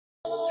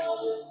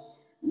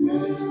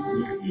May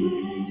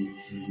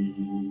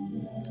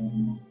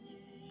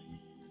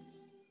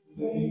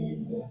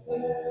the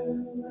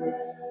hand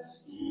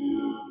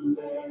rescue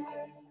land.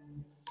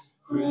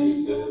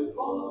 Praise the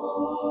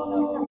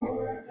power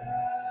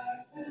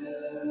that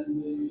has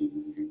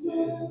made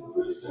and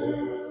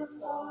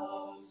preserves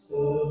us a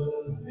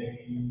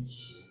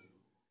nation.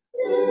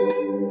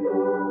 Sing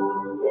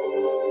from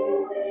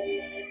their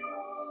rivers,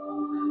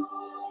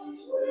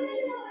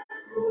 where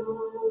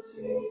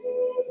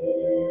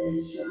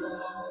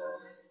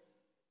crucifixions,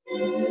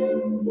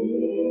 and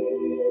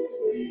this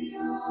we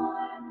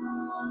are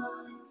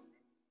mine.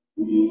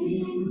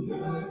 In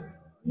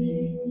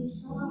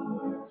darkness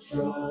our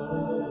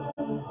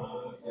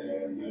trust,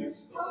 and the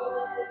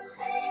stars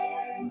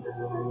and the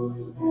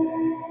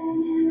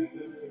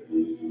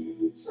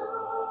heavenly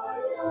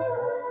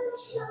child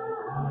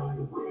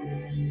shine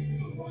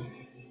with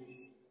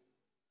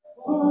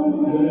on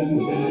the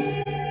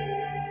day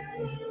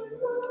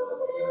of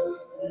the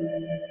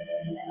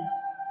free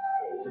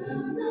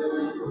and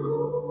the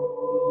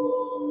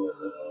whole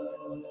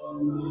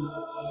of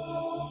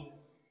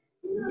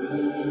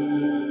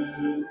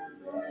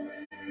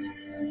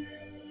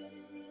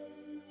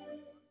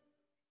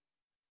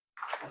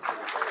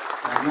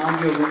now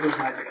we are going to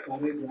have a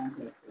coverage on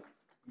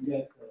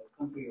India's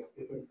country of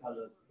different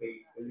colors,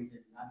 faith, religion,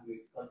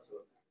 language,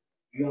 culture.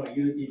 We are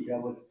unity in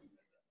diversity.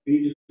 We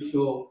need to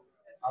show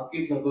our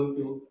kids are going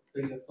to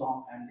sing a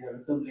song and they are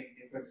resembling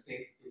different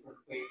states, different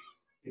faiths,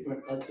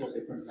 different culture,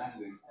 different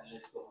language, and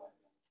let's go ahead.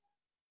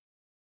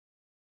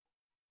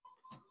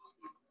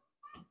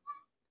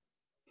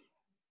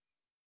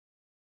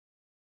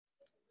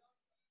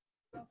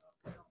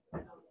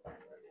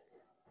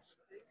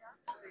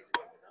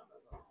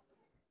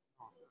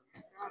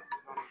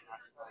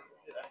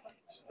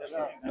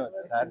 No,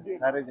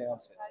 सारे जगह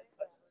से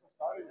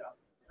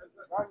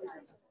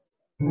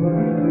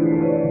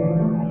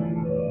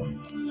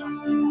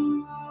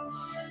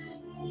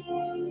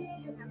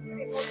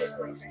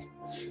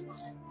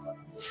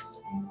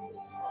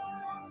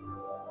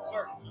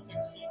Sir, you take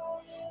a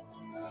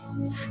seat.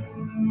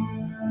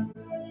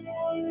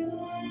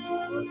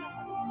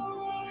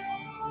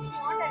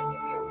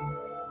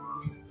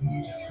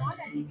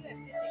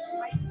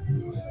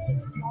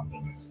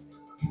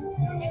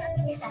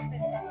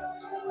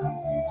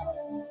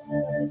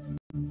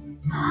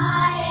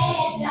 सारे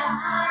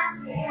जहां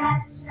से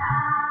अच्छा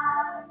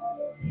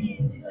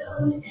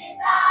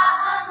हिंदुस्ता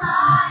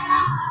हमारा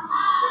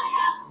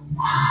हमारा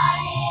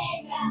सारे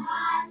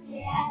जहां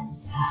से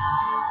अच्छा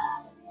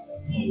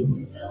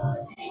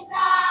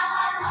हिंदुस्ता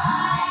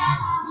हमारा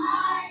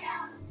हमारा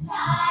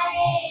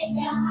सारे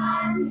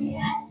जहां से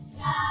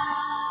अच्छा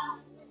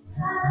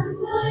हम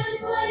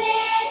बुलबुले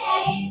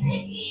हैं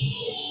इसकी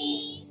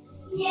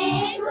ये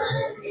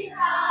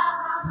गुलसिता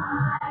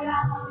हमारा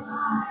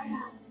हमारा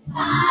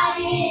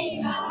सारे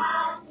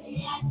जहां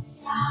से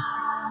अच्छा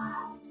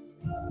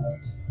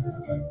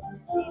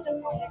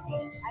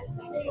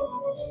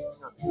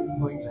It's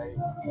going live.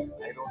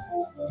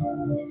 I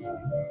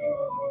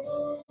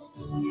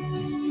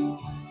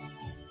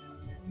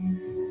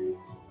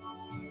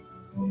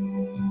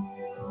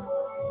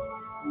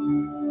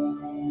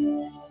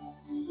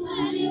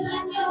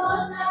जो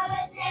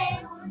सबसे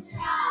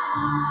ऊंचा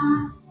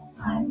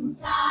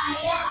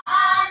हमसाया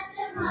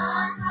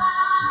आसमां का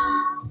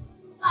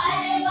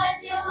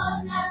पर्वत हो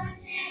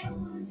सबसे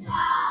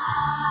ऊंचा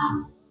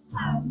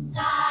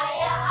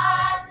हमसाया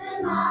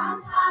आसमां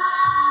का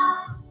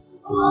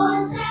वो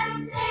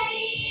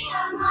संतरी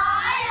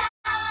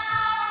हमारा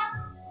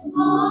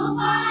वो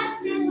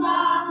फासला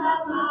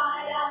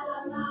हमारा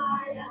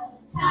हमारा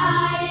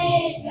सारे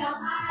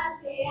जहां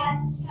से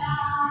अच्छा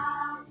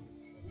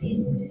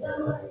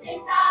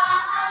हिंदुस्ता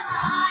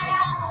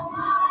हमारा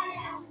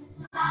हमारा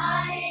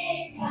सारे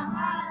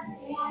जहां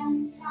से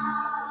अच्छा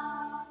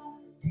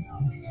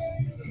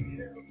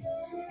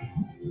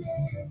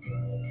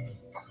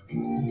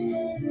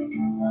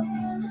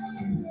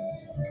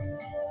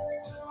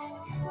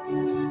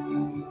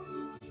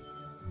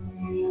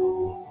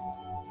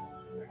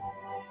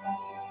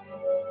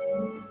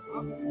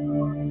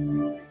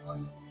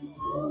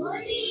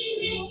गोदी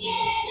में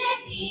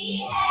खेलती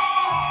है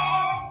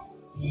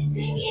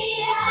जिसकी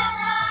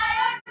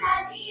हजारों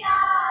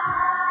नदियाँ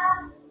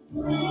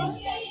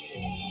गुलशन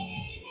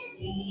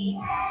खेलती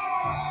है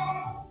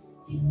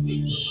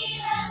जिसकी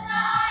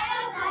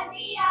हजारों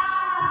नदियाँ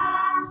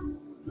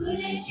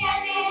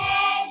गुलशन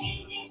है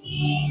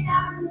जिसके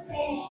दम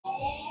से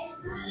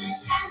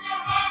गुलशन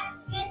है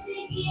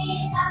जिसके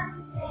दम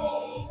से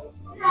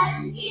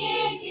रश्के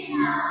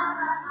जिना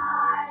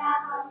हमारा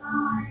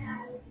हमारा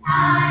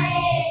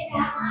सारे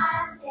जहां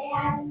से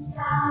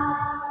अच्छा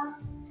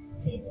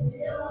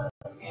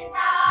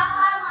हिंदुस्ता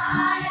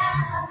हमारा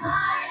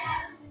हमारा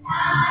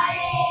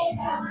सारे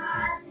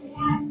जहां से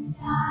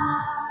अच्छा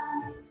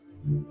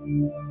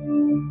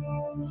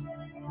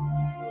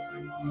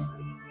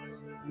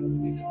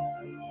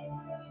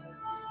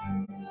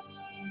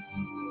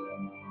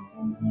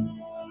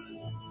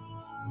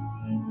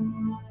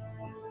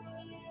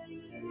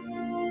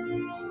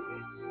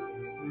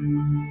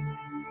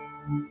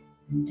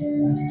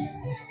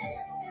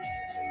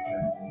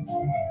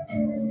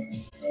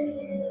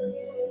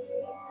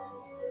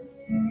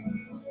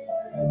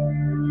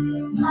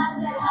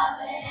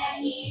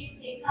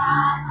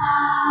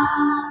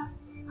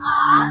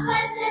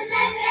आपस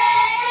में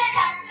बैर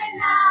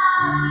रखना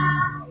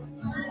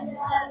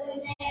मजहब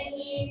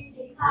नहीं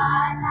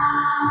सिखाता,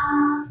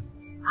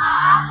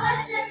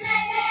 आपस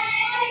में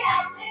बैर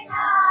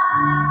रखना।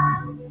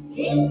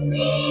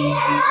 हिंदी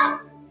है हम,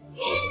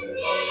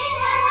 हिंदी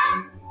है हम,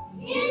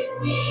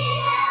 हिंदी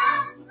है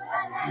हम,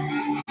 वतन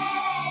है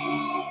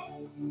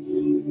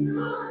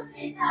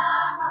हिंदुस्तां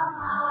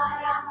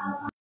हमारा,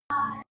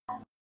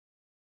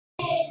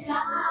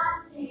 जहाँ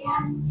से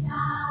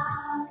अच्छा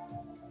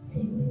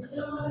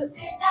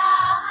हिंदुस्तां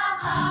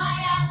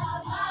हमारा,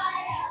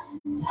 हमारा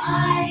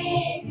सारे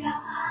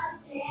जहाँ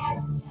से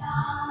अच्छा।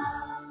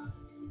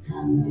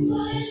 हम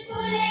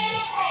बुलबुले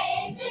हैं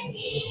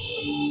इसकी,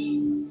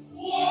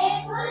 ये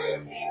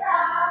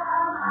गुलसितां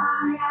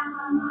हमारा,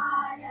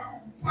 हमारा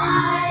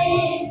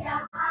सारे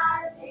जहाँ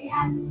से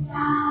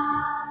अच्छा,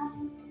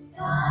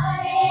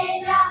 सारे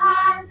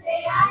जहाँ से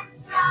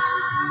अच्छा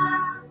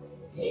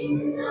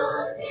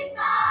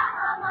हिंदुस्तां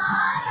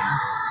हमारा।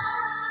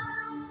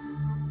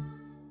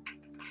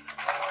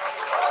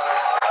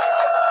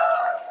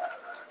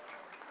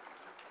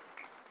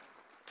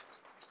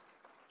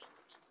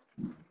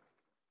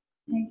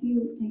 Thank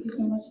you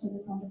so much for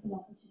this wonderful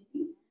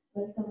opportunity.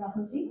 Welcome,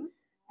 Rahulji.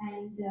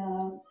 And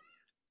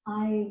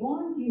I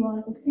want you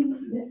all to sing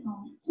this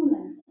song, 2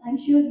 lines. I'm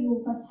sure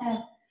you must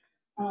have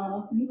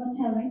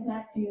went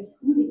back to your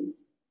school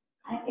days.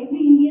 Every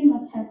Indian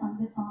must have sung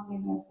this song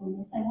in your school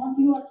days. I want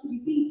you all to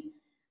repeat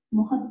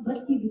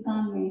Mohabbat ki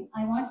dukaan mein.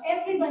 I want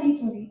everybody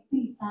to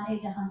repeat Sare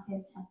Jahan Se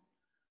Acha.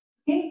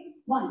 Okay?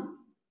 1,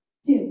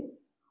 2.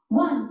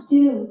 1,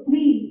 2,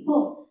 3,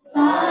 4.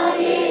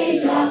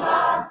 सारे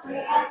जहाँ से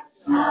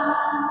अच्छा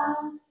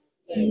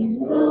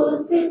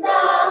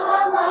हिंदुस्तां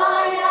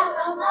हमारा,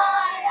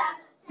 हमारा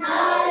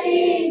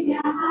सारे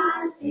जहाँ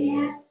से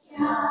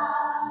अच्छा।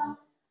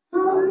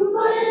 हम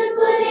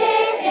बुलबुले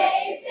हैं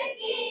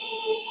इसकी,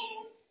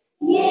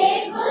 ये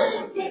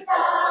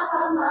गुलसितां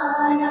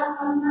हमारा,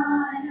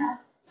 हमारा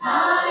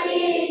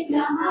सारे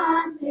जहाँ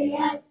से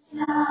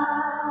अच्छा,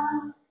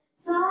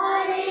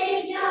 सारे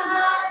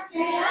जहाँ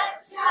से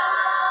अच्छा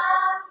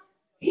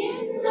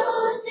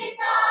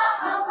हिंदुस्तां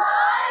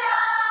हमारा।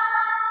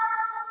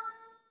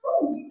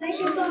 Thank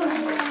you so much.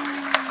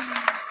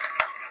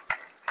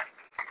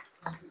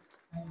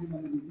 Thank you,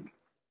 Manoj,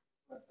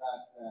 for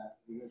that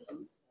rehearsal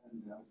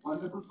and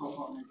wonderful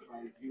performance by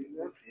you.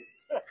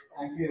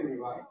 Thank you,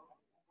 everyone.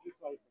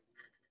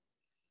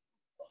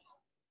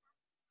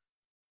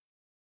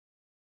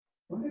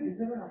 Don't they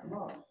deserve an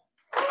applause?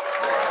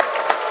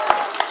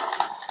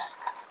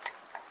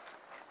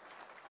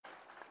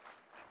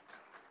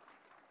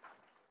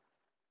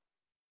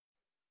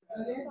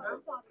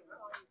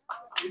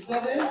 Is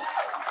that it?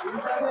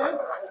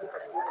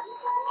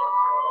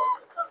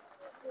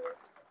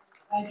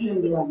 Thank you,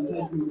 everyone.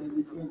 Thank you. And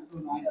it was so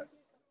nice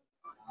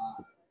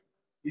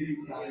hearing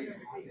Sari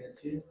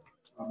Mahasachi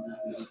from this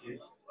little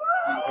kids.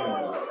 Thank you.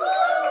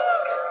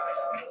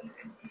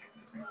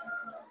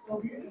 So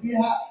we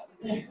have.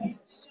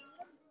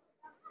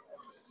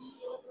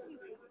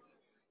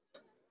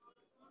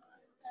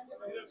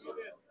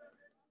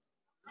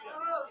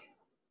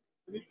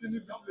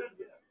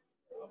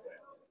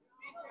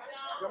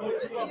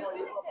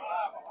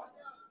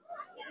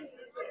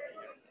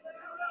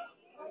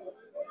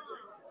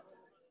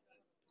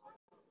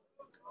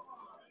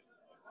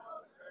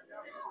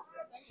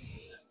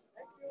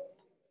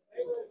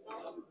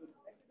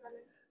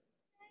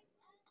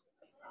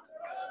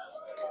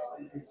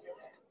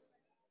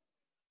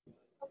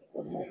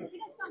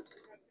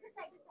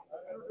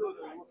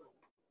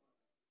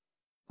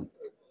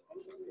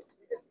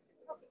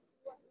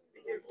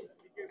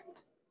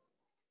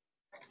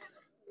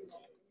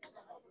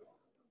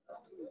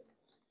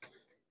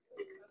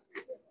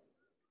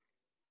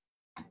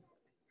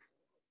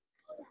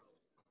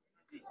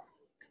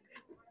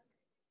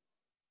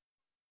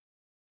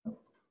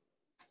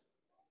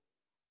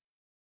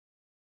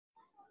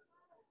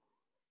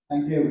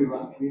 Thank you,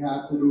 everyone. We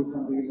have to do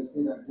some real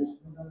estate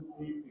adjustment on the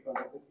stage because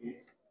of the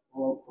kids.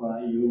 Hope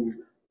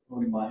you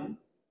don't mind.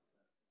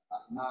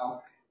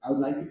 Now, I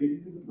would like to get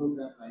into the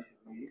program right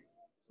away.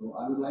 So,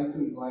 I would like to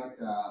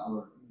invite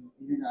our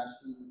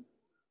International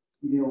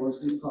India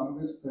Overseas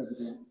Congress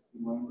President,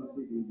 Mohammed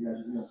India,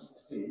 to the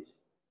stage.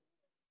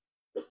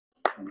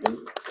 Thank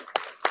you.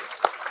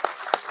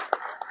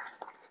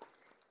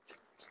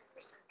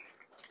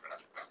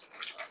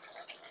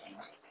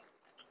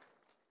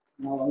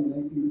 Now, I would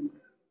like to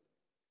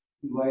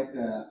invite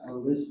our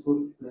West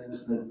Coast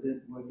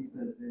President, working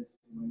President,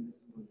 Mohammed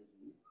India.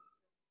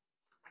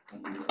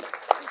 Thank you.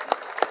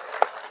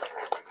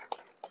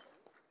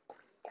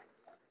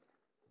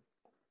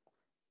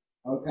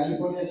 Our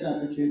California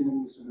Chapter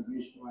Chairman, Mr.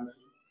 Ramesh Kumar.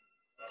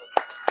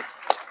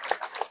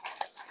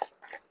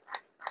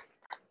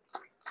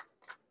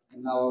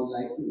 And now I would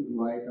like to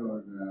invite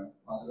our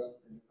father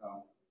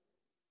of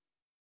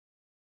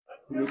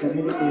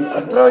communication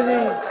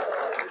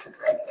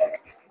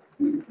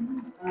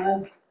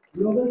and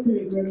Global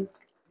Chairman,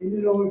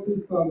 Indian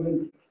Overseas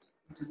Congress,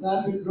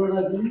 Sajan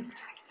Mooleplackel.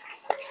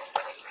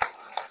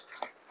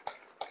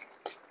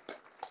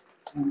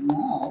 And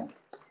now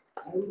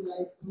I would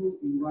like to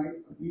invite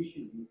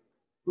officially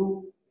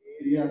two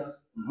areas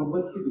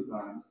Mohabbat ki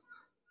Dukaan,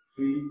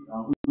 Sri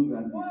Rahul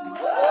Gandhi ji.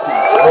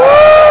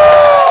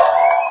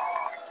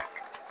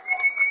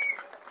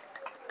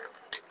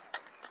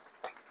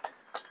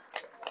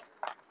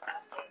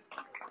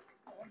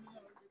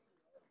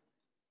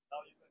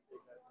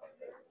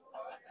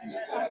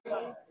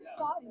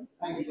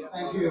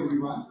 Thank you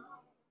everyone.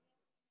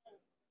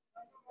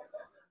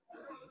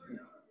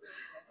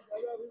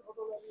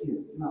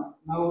 Now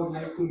I would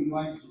like to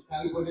invite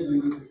California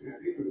General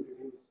Secretary to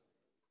introduce.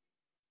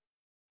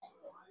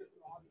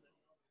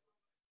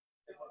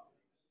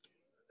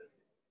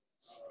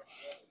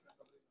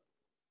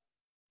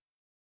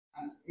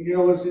 And Indian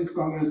Overseas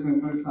Congress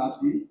member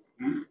Saji,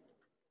 please.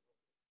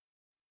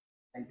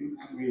 Thank you.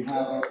 And we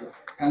have our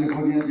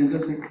California General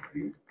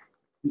Secretary,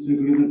 Mr.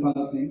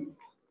 Pravasi.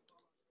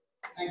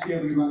 Thank you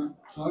everyone.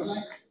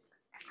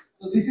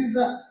 So this is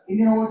the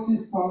Indian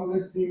Overseas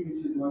Congress team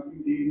which is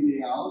working day in,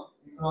 day out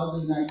across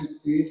the United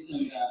States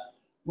and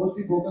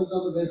mostly focused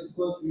on the West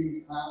Coast.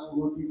 We have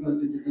working as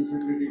the General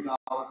Secretary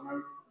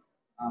Governor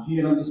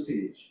here on the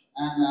stage.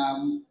 And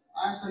I'm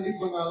Sandeep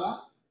Bangala.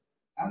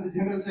 I'm the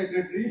General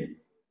Secretary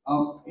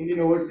of Indian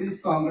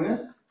Overseas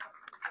Congress.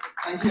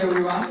 Thank you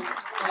everyone. So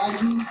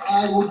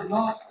I would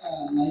not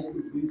like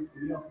to waste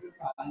any of your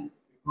time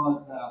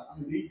because on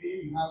a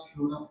weekday you have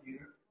showed up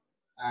here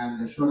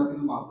and showed up in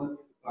the Mohammed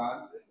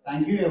plan.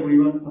 Thank you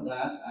everyone for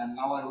that. And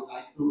now I would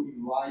like to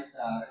invite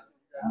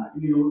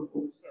Indian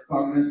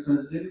Congress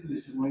President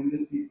Mr.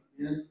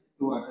 Mooleplackel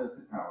to address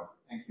the crowd.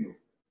 Thank you.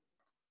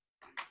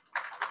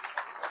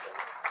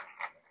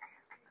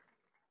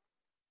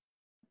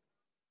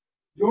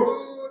 जोड़ो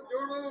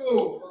जोड़ो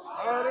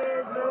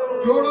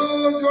जोड़ो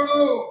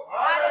जोड़ो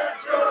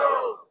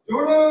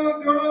जोड़ो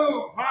जोड़ो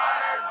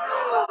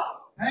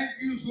thank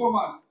you so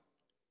much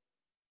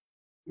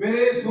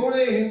मेरे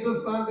सोने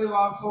हिंदुस्तान के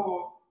वारसों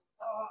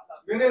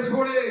मेरे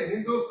सोने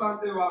हिंदुस्तान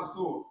के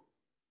वारसों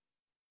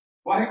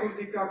वाहिगुरु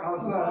जी का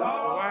खालसा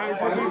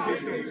वाहिगुरु जी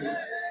की फतेह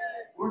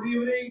गुड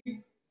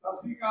इवनिंग सत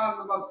श्री अकाल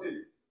नमस्ते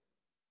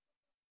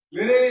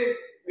मेरे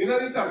दिलों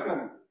की धड़कन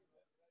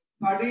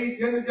साड़ी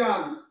जिन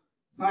जान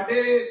साडे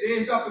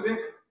देश का भविख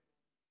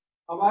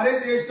हमारे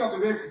देश का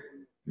भविख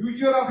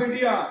future of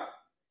India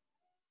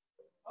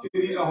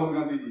Shri Rahul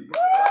Gandhi ji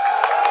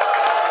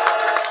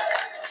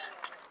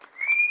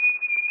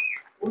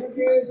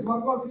उनके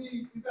स्वर्गवासी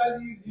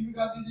पिताजी राजीव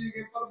गांधी जी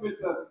के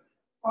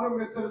परम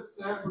मित्र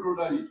Sam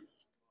Baroda ji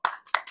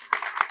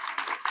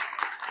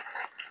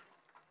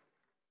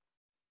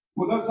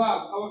Mullah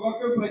Saab, our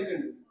working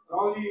president,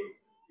 Rahul ji,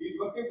 he is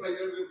working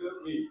president with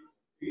me.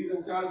 He is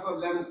in charge for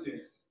 11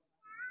 states.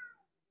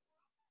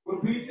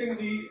 Gurpreet Singh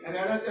ji,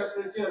 Haryana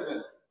chapter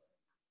chairman.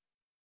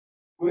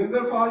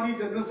 Gurinder Pal ji,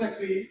 general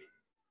secretary,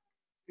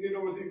 Indian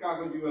Overseas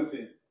Congress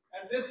USA.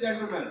 And this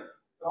gentleman,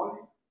 Rahul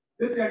ji,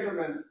 this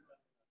gentleman,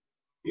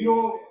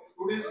 hero,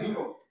 today's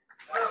hero,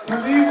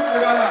 Sandeep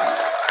Bangala,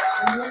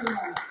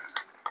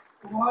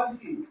 Kumar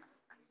ji,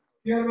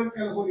 chairman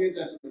California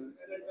chapter,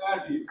 and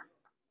entire team.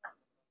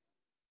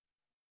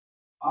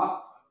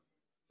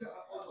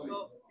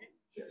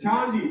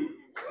 Chandi,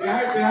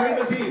 behind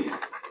the scene,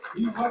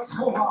 he worked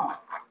so hard.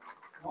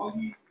 All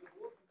the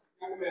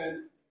young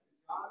men,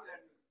 Chan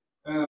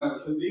and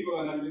Sandeep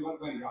Bangala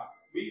worked very hard.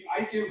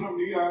 I came from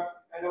New York,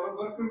 and our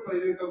working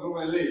president comes from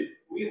LA.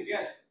 We are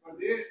guests, but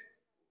they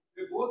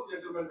both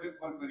gentlemen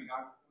worked very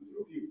hard.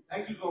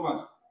 Thank you so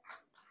much.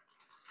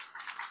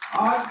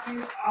 आज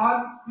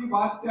की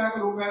बात क्या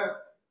करूं मैं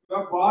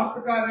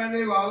भारत का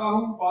रहने वाला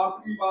हूं, भारत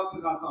की बात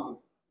सुनाता हूं।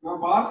 मैं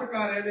भारत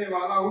का रहने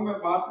वाला हूं, मैं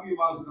भारत की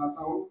बात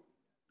सुनाता हूं।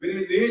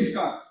 मेरे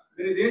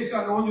देश का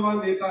नौजवान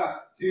नेता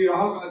श्री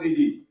राहुल गांधी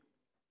जी,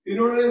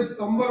 इन्होंने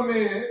सितंबर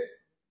में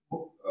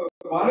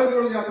भारत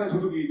जोड़ो यात्रा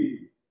शुरू की थी,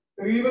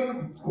 तकरीबन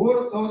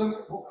 4000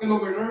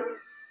 kilometre,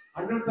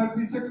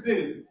 136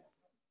 days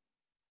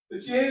to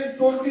change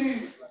totally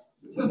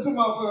system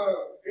of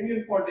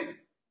Indian politics.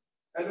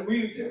 And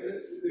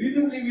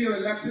recently we have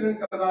election in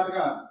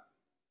Karnataka.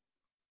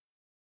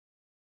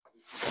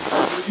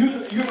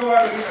 You know, I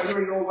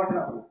don't know what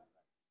happened.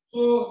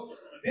 So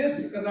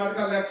this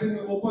Karnataka election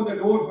opened the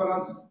door for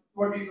us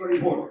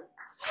 2024.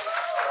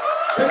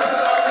 This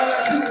Karnataka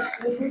election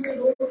opened the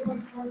door for us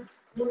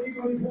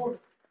 2024.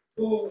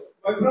 So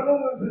my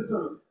brothers and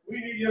sisters, we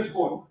need your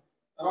support.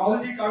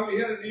 Rahul ji come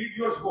here and need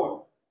your support.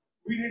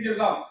 We need your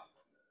love.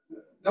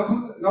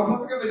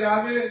 नफरत के बाजार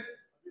में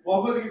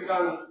मोहब्बत की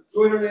दुकान जो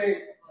इन्होंने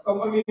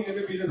सितंबर महीने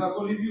में बिजनेस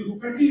आपको ली थी उसको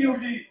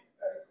कंटिन्यूटी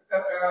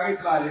आगे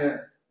चला रहे हैं।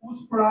 उस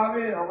पड़ाव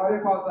में हमारे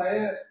पास आए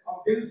हैं, हम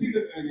दिल से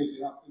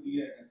लगाएंगे आपको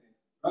दिया है कहते हैं,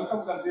 वेलकम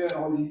करते हैं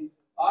राहुल जी।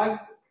 आज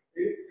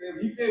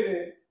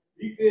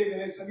वीकडे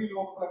में सभी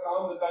लोग अपना काम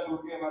धंधा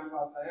छोड़ के हमारे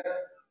पास आए हैं,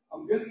 हम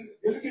दिल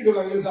की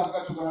डुलाइयों से आपका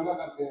शुक्राना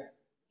करते हैं।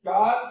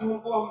 4 जून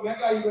को हम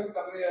मेगा इवेंट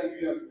कर रहे हैं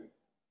न्यूयॉर्क में।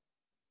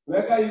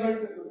 मेगा इवेंट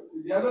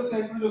लेवल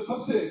सेंटर जो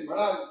सबसे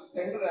बड़ा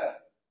सेंटर है,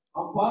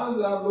 हम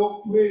 5000 लोग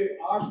पूरे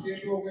 8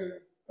 स्टेटों में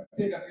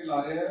इकट्ठे करके ला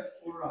रहे हैं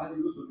और राहुल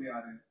जी को सुनने आ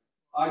रहे हैं।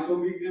 आज तो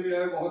वीकडे में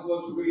आए, बहुत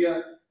बहुत शुक्रिया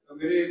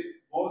मेरे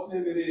बॉस ने,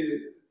 मेरे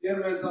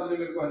चेयरमैन साहब ने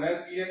मेरे को हिदायत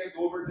की है कि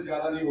 2 मिनट से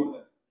ज्यादा नहीं बोलना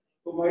है.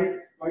 So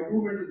my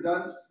 2 minutes is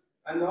done,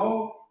 and now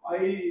I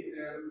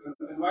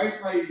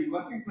invite my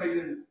working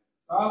president,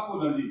 Sajan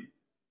Mooleplackel,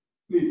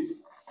 please.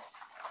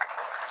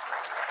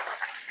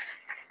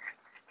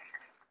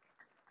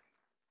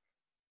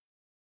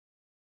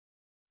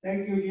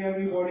 Thank you,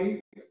 everybody.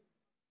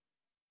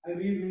 Our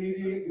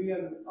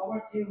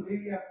team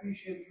really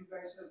appreciate you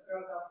guys have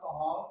filled up the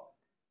hall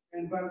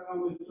and welcome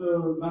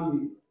Mr.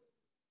 Gandhi.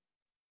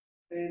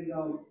 And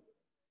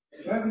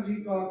Rahul ji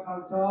ka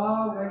khalsa,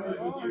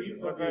 Rahul ji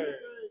ki fateh.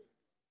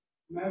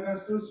 मैं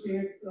western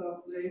state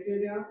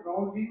plated आ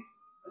राहुल जी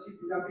ਅਸੀਂ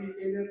ਪੰਜਾਬੀ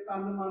ਕਹਿੰਦੇ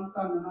ਤਨ ਮਨ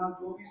ਧਨ ਨਾਲ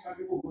ਜੋ ਵੀ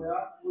ਸਾਡੇ ਕੋਲ ਹੋਇਆ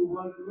we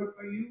will do it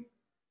for you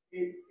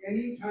in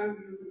any time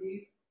you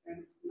need, and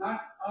not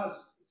us,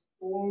 it's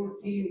all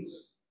teams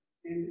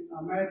and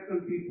American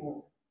people.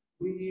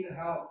 We need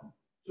help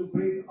to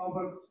bring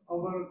our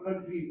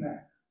country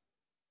back.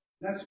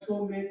 Let's go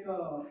make a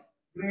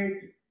great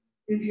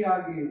India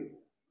again.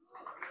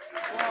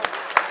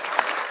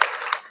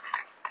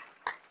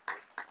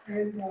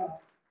 And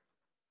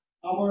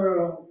our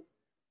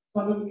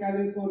Southern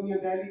California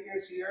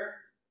delegates here,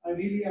 I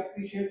really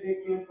appreciate they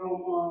came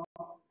from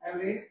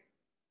LA,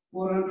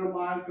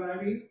 400-mile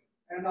driving,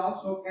 and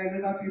also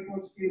Canada people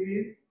came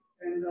in,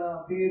 and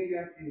Bay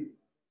Area came.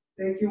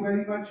 Thank you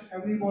very much,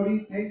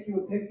 everybody. Thank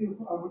you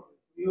for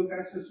your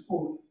guys'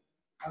 support.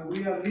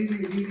 We are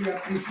really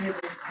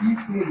appreciate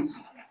these things.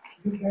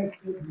 You guys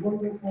did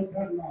wonderful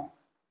turnout,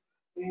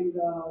 and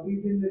we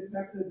didn't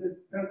expect it to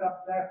turn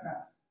up that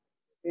fast.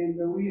 And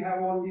we have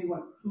only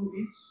 2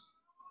 weeks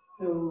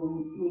to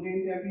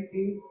arrange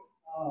everything.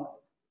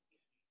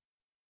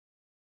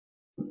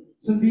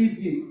 Sandeep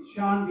ji,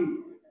 Sean ji,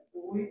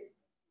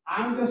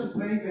 I'm just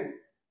president.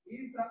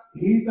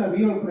 He's the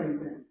real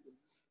president.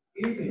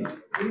 He did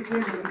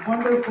a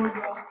wonderful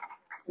job,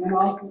 and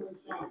also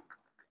Sean.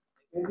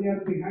 And they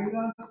are behind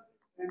us.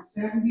 And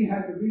Sandy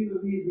has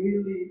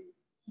really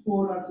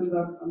supported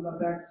us on the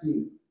back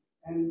seat.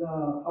 And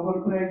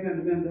our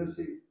president, Vinder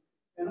Singh.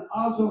 And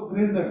also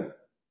Grinder.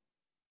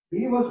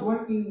 He was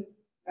working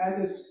as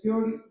a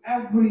security,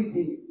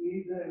 everything.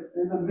 He's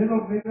in the middle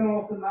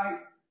of the night.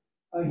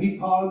 He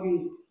called me,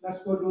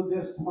 let's go do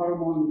this tomorrow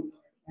morning.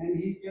 And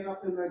he get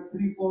up in like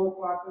 3-4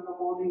 o'clock in the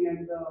morning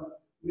and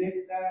make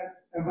that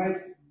event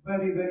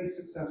very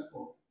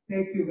successful.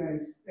 Thank you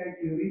guys. Thank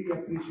you. Really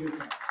appreciate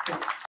that.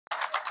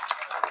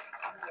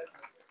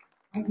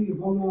 Thank you.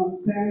 Hold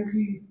on. Thank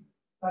you.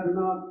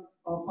 Karnat,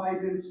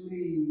 5 minutes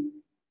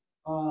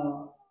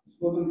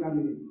spoken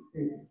community.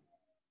 Thank you.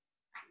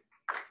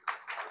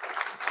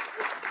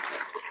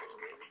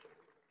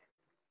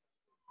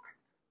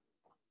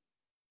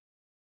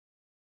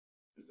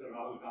 Mr.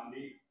 Rahul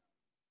Gandhi,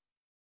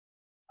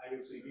 I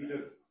would see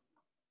leaders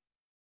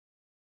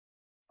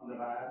on the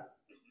dais,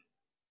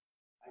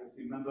 I would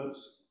see members,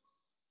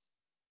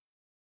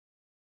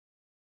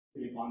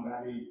 Silicon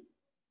Valley,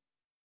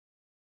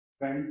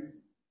 friends,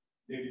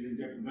 ladies and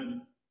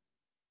gentlemen,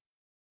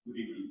 good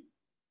evening.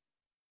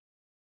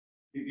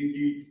 It is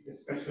indeed a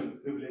special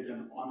privilege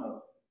and honor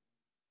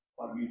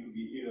for me to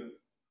be here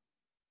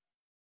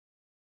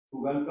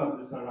to welcome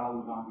Mr.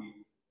 Rahul Gandhi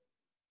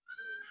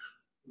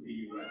to the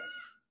US.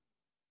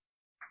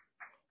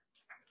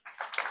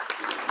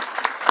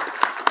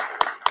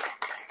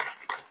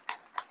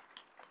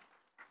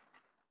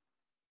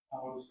 I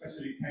want to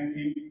especially thank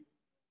him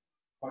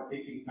for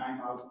taking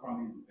time out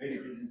from his very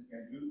busy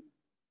schedule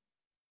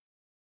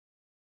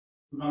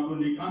to not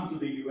only come to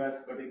the US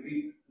but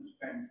agreed to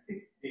spend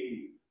 6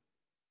 days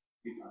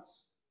with us.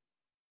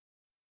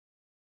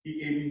 He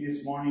came in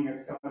this morning at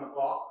 7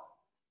 o'clock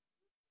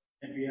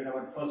and we had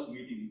our first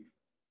meeting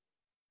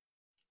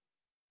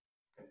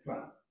at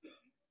 12.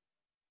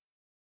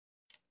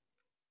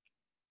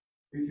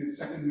 This is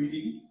second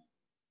meeting.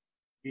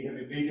 We have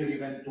a major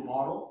event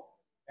tomorrow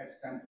at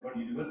Stanford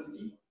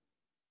University.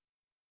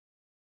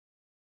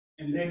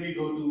 And then we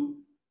go to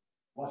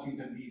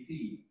Washington,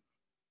 D.C.,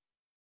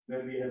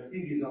 where we have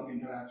series of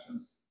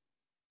interactions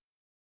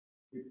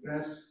with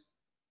press,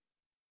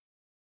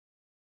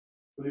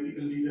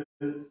 political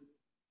leaders,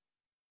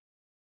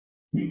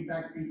 think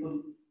tank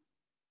people,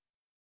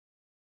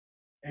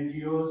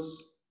 NGOs,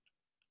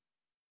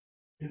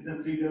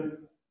 business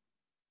leaders.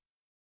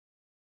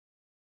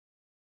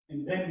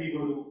 And then we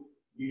go to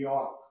New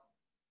York,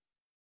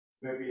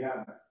 where we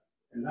have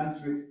a lunch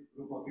with a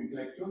group of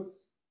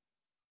intellectuals.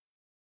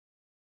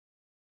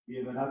 We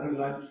have another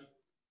lunch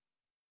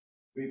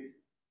with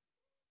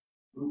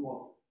a group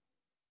of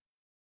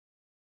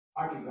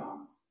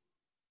artisans,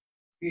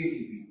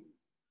 creative people,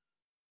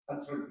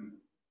 cultural people.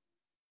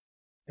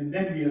 And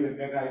then we have a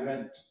mega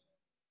event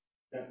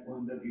that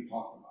we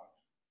talked about.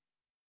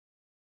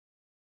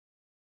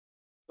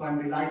 So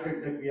I'm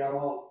delighted that we are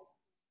all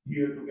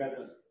here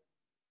together.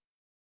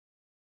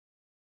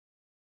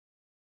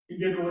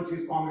 Indian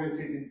Overseas Congress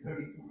is in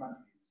 32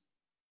 countries.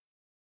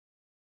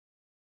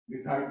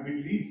 Besides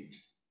Middle East,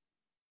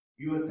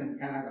 US and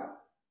Canada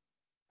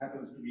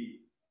happens to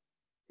be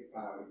a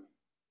priority.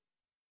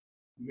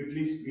 Middle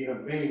East, we have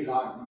a very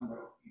large number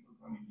of people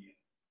from India.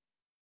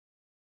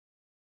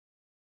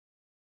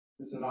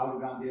 Mr.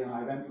 Rahul Gandhi and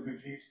I went to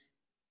Middle East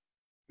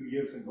 2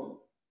 years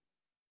ago.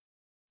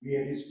 We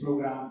had this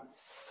program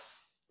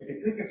at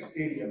a cricket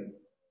stadium,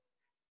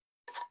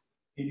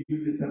 and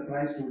you'll be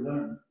surprised to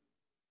learn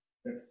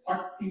that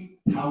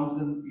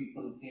 40,000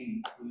 people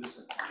came to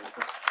listen to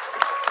us.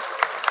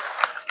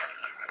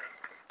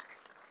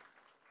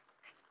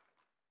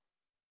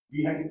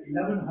 We had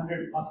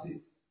 1,100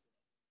 buses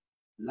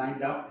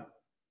lined up.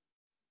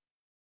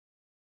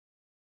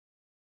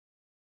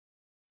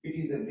 It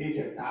is a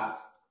major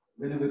task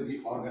whenever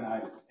we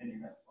organize an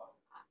event for it.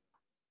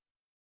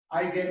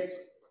 I get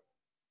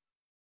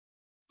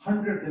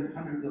hundreds and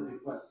hundreds of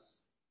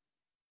requests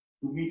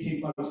to meet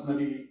him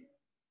personally,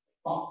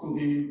 talk to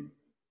him,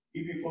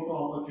 give me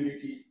photo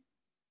opportunity,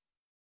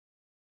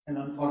 and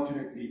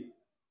unfortunately,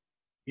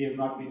 we have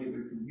not been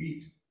able to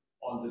meet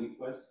all the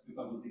requests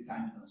because of the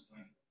time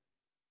constraint.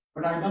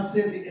 But I must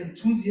say the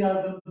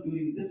enthusiasm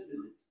during this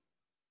visit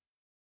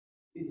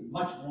is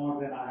much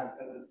more than I have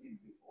ever seen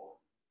before.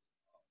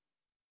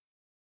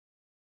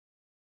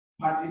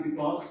 Partly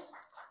because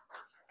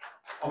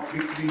of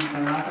victory in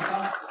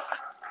Karnataka,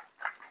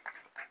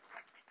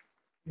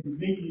 and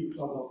mainly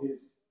because of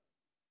his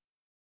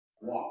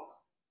walk.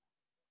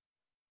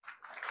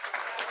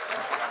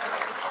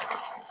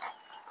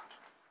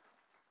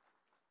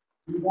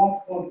 We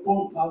walked for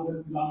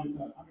 4,000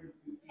 kilometers,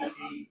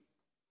 150 days,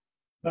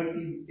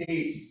 13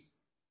 states,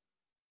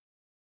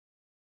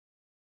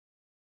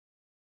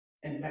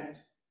 and met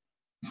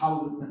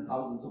thousands and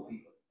thousands of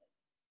people.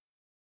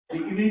 The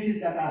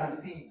images that I have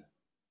seen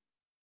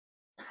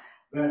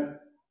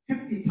where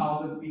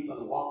 50,000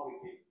 people walk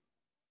with him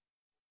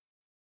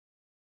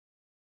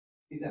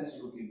is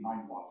absolutely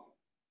mind-boggling.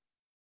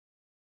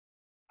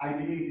 I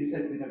believe this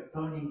has been a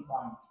turning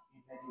point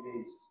in many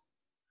ways,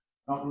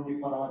 not only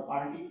for our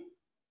party,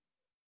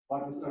 for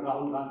Mr.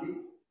 Rahul Gandhi,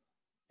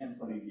 and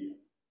for India.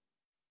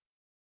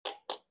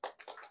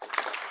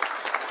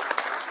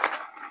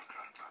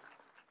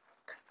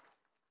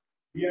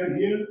 We are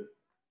here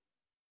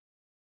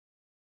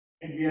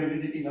and we are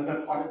visiting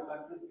other foreign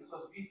countries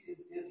because we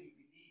sincerely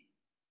believe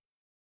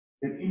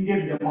that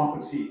Indian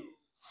democracy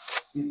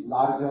is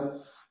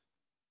larger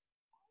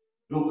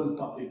global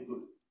public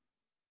good.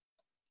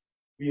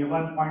 We have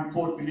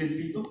 1.4 billion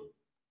people,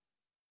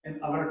 and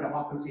our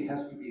democracy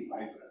has to be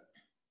vibrant,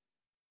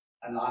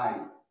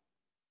 alive.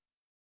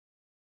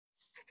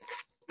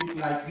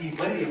 People like me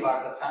worry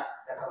about the fact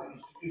that our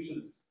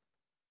institutions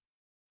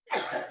are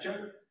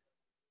fractured.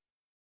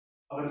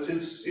 Our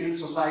civil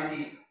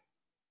society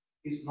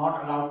is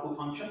not allowed to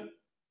function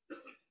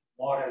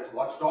more as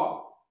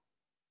watchdog,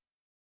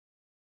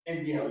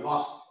 and we have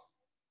lost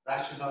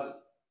rational,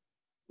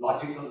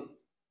 logical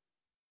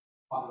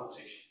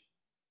conversation.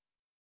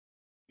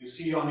 You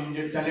see on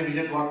Indian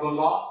television what goes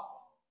on,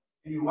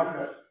 and you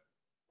wonder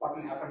what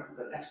will happen to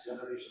the next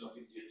generation of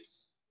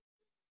Indians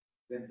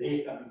when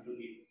they come into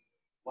the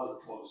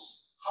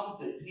workforce. How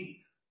do they think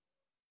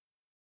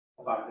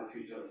about the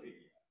future of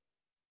India?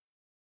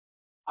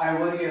 I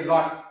worry a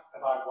lot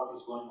about what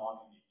is going on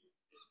in India.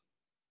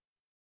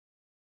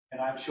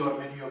 And I'm sure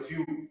many of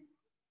you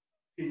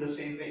feel the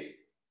same way.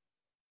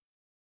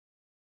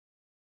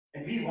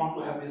 And we want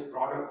to have this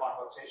broader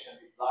conversation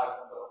with large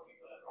number of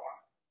people abroad.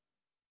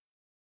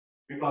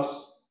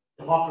 Because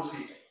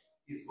democracy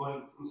is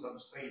going through some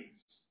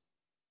strains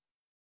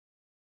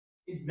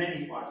in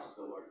many parts of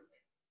the world.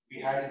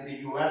 We had in the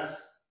US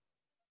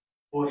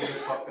 4 years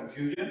of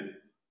confusion.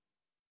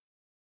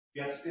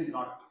 We are still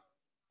not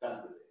done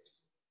with it.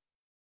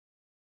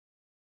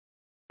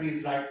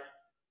 Countries like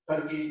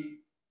Turkey,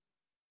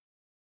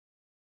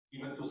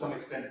 even to some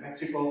extent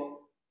Mexico,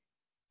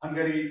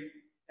 Hungary,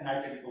 and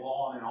I can go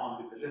on and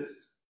on with the list,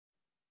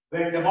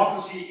 where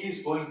democracy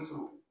is going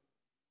through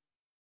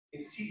a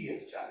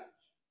serious challenge,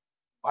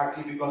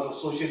 partly because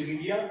of social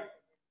media,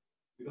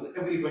 because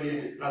everybody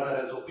and his brother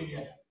has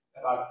opinion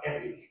about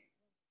everything.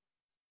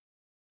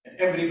 And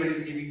everybody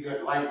is giving you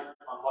advice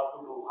on what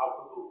to do, how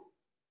to do.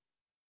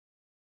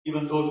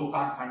 Even those who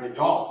can't find a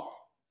job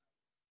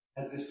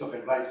has a list of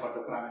advice for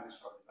the Prime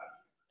Minister of the country.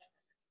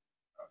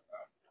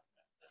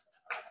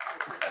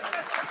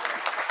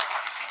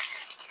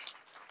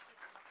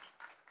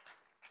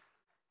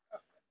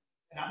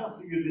 And I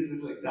must give you this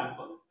little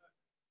example.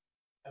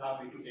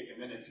 Allow me to take a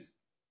minute.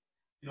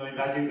 You know, in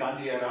Rajiv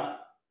Gandhi era,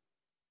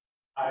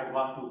 I had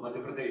gone to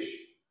Madhya Pradesh,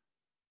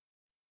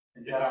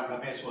 and Jairam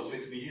Ramesh was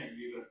with me, and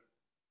we were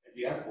at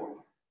the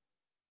airport.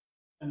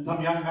 And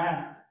some young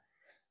man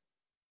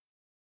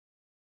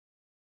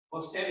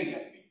was staring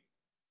at me.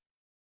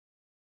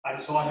 I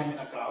saw him in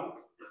a crowd.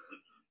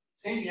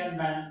 Same young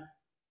man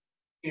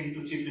came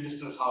to Chief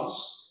Minister's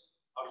house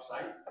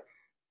outside.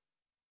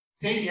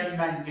 Same young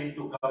man came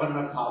to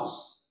Governor's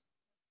house.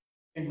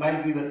 And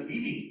while we were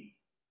leaving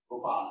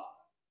Bhopal,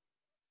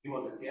 he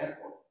was at the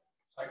airport.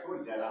 So I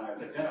told Jairam, I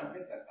said, Jairam,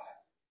 get that guy.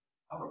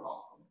 Have a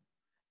talk to him.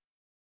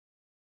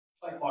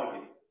 So I called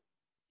him.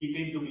 He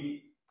came to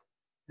me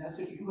and I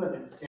said, you have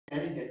been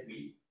staring at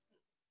me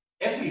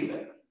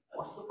everywhere.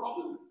 what's the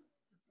problem?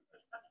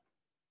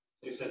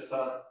 So he said,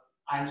 sir,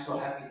 I'm so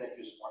happy that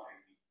you spotted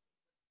me.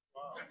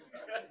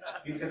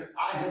 He said,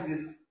 I have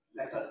this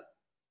letter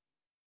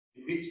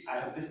in which I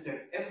have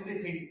listed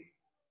everything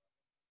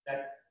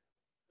that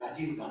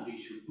Rajiv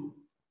Gandhi should do.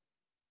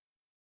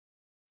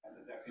 I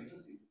said, that's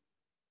interesting.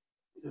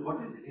 He said,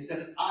 what is it? He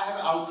said, I have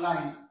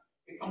outlined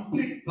a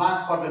complete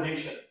plan for the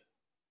nation.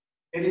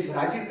 And if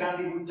Rajiv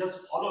Gandhi would just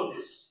follow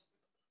this,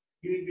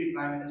 he will be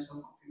Prime Minister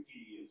for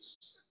 15 years.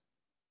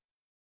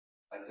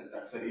 I said,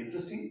 that's very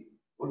interesting.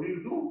 What do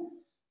you do?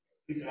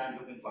 He said, I'm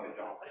looking for a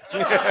job.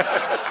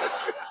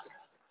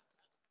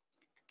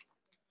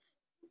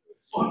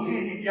 Only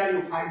in India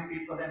you find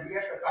people, and he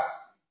had the guts.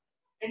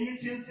 And he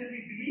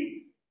sincerely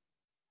believed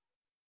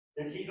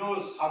that he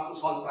knows how to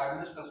solve Prime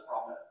Minister's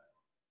problem,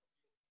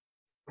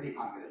 but he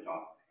can't get a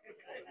job.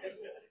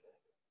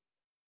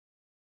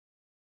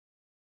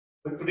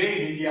 But today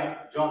in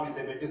India, job is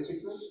a major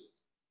situation,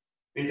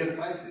 major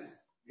crisis.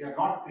 We are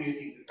not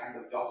creating the kind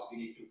of jobs we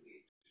need to create.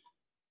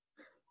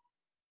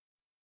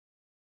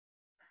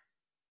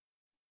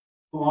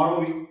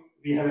 Tomorrow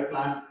we have a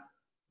plan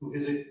to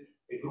visit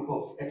a group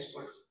of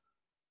experts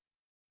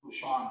to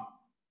Sean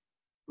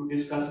to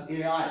discuss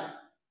AI.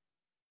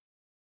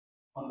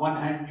 On one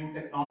hand, new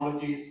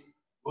technologies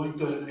going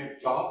to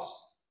eliminate jobs.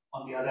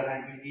 On the other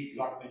hand, we need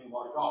lot many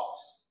more jobs.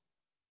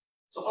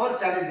 So our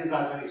challenges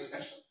are very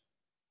special.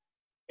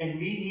 And we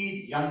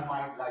need young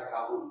minds like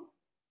Rahul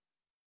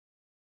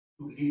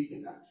to lead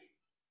the country.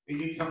 We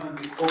need someone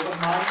with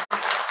open mind.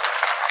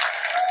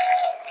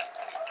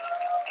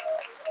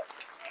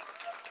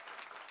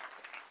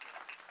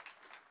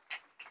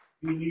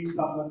 We need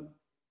someone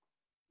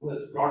who has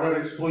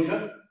broader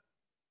exposure,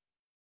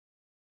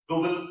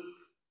 global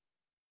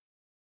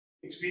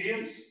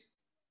experience,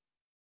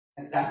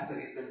 and that's the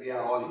reason we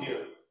are all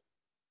here,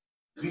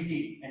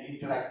 meeting and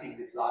interacting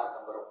with large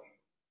number of people.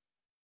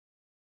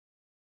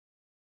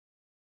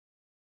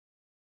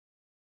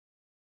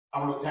 I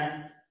want to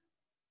thank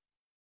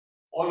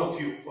all of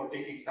you for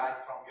taking time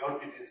from your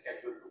busy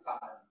schedule to come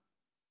and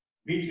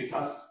meet with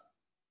us.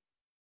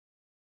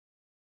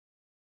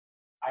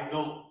 I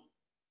know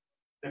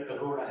that the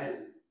road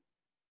ahead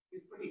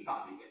is pretty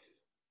complicated.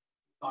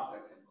 It's not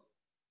that simple.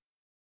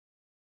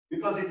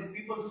 Because in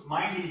people's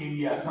mind in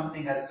India,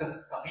 something has just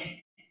come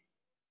in,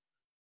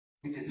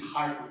 which is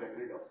hard to get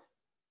rid of.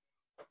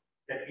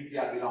 That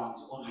India belongs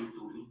only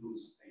to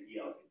Hindus'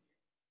 idea of India.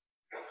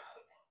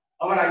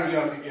 Our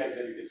idea of India is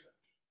very different.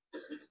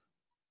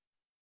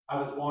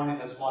 I was born in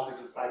a small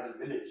little tribal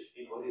village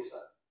in Orissa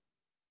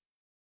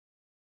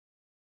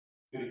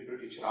during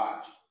British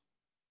Raj.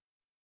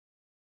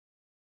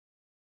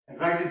 And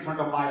right in front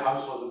of my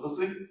house was a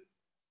Muslim,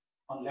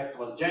 on left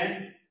was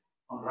Jain,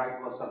 on right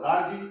was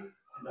Sardarji,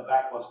 in the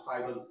back was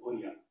tribal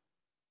Oriya.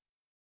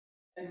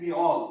 And we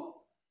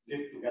all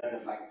lived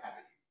together like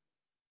family.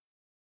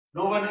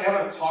 No one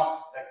ever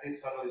thought that this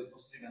fellow is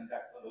Muslim and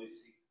that fellow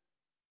is Sikh.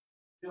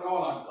 They were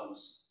all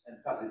uncles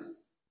and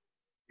cousins.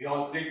 We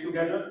all played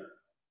together.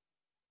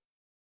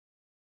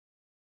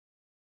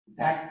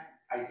 That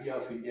idea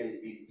of India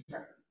is being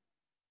threatened.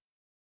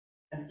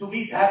 And to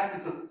me, that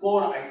is the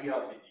core idea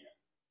of India.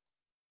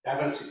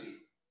 Diversity,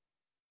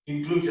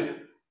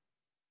 inclusion,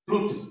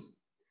 truth,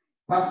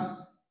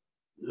 trust,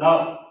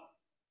 love.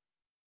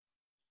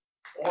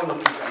 All of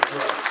these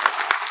ideas.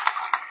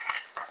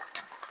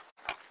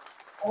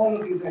 All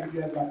of these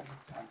ideas are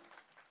being tried.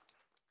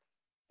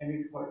 And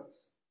it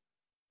hurts.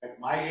 At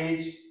my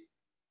age,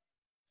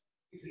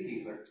 it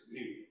really hurts,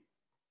 believe me.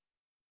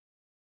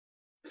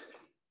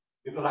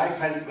 Because I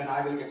felt when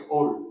I will get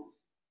old,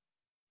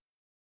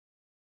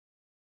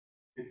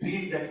 the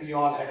dream that we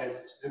all had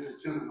as little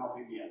children of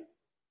India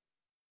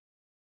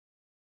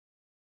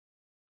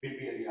will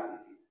be a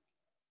reality.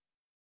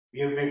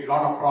 We have made a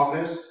lot of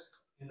progress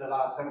in the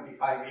last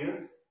 75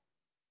 years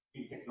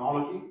in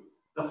technology.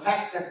 The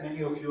fact that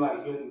many of you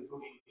are here,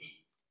 including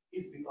me,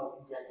 is because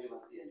India gave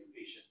us the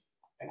education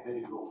at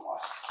very low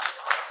cost.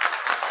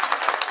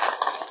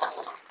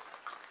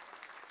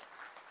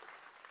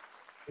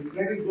 The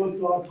credit goes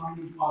to our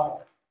founding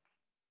father,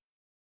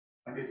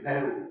 Pandit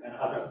Nehru and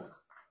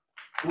others,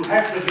 who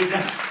had the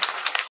vision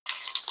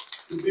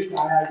to build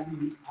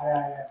IIT,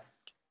 IIM,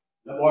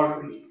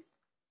 laboratories,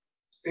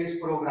 space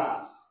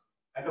programs,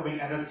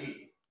 atomic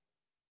energy,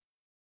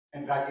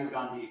 and Rajiv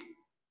Gandhi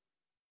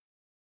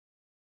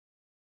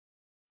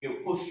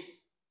gave push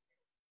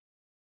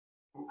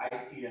to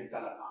IT and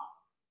telecom.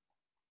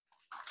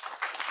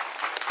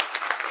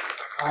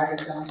 I had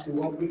a chance to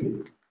work with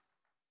him,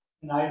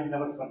 and I will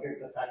never forget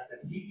the fact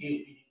that he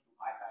gave meaning to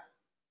my life.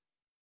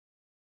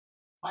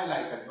 My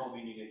life had no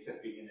meaning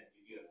except being an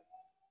engineer.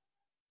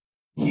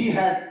 He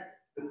had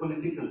the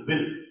political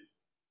will,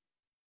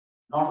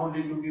 not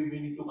only to give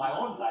meaning to my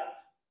own life,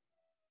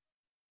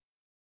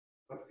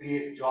 but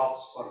create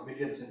jobs for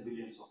millions and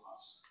millions of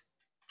us.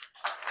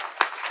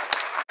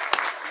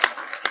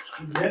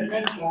 And then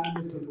when Prime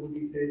Minister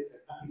Modi says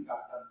that nothing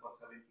got done for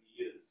 70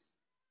 years,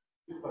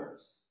 it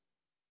hurts.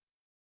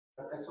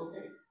 But that's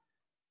okay.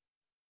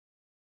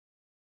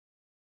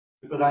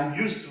 because I'm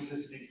used to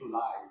listening to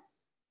lies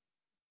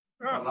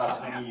for the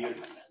last many years.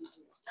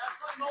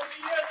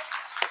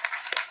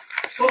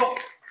 So,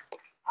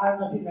 I have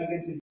nothing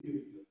against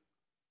individuals.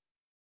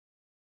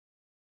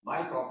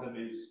 My problem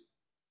is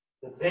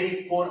the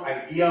very core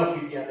idea of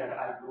India that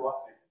I grew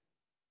up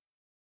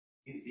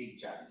with is being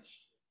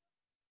challenged.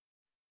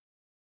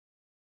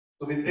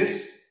 So with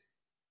this,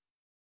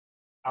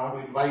 I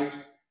want to invite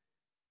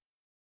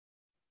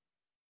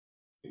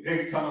the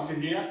great son of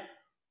India.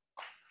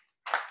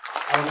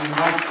 I want to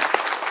invite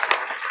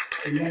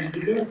a young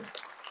leader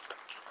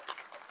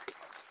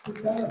to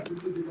tell us a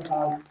little bit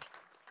about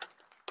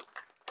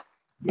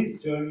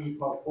his journey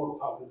for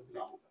 4,000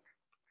 kilometers.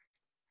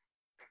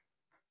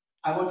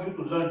 I want you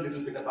to learn a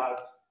little bit about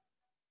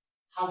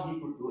how he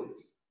could do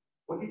it.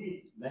 What did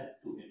it mean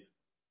to him?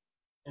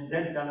 And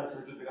then tell us a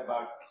little bit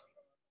about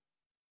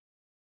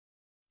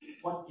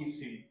what keeps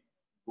him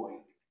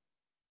going.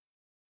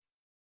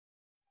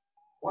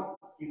 What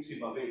keeps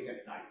him awake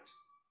at night?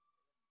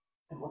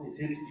 And what is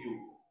his view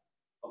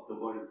of the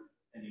world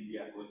and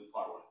India going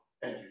forward?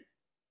 Thank you.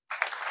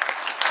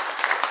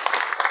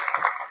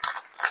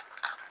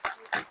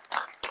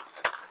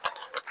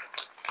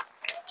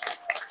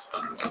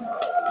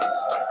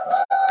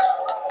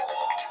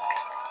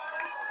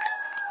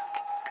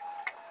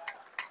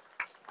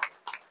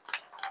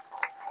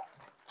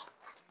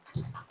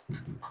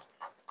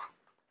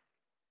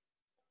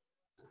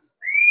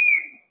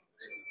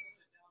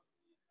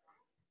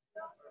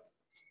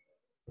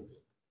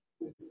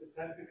 Mr.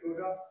 Sam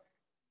Pitroda,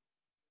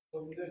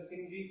 Sominder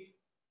Singh ji,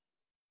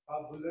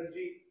 Buller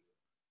ji,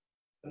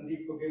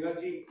 Sandeep Kogela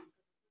ji,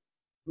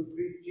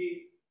 Gurpreet ji,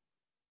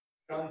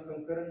 Shan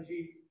Sankaran ji,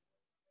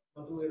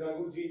 Madhu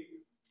Eragu ji,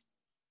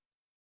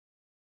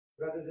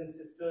 brothers and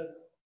sisters,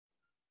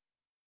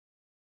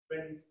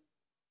 friends.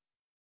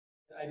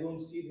 I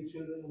don't see the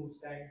children who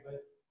sang,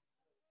 but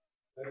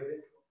where is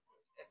it?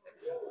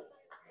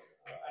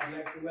 I'd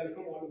like to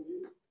welcome all of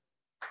you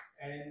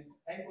and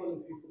thank all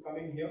of you for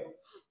coming here,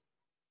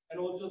 and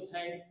also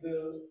thank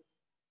the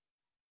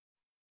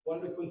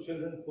wonderful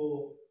children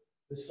for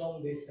the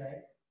song they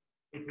sang.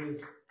 It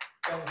was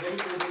sung very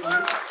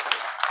movingly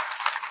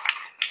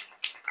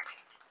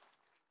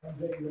and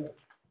very well.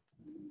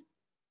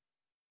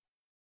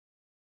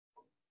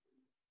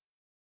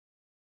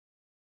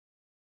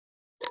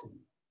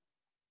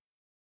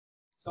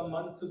 Some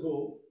months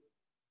ago,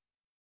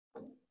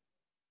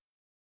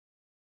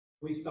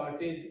 we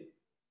started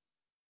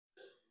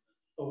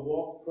a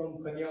walk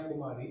from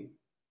Kanyakumari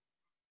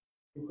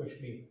to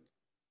Kashmir.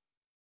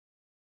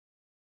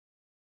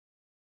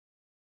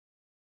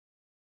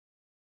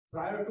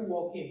 Prior to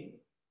walking,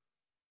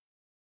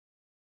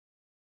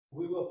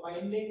 we were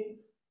finding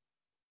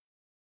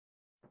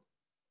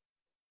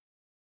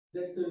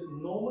that the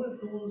normal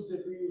tools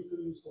that we used to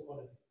use for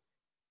politics,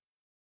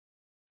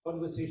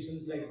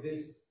 conversations like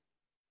this,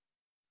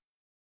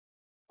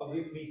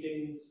 public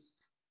meetings,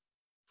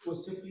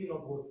 was simply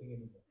not working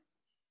anymore.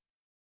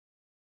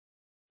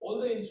 All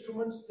the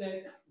instruments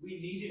that we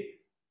needed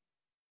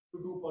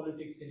to do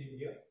politics in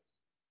India,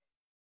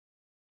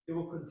 they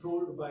were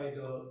controlled by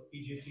the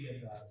BJP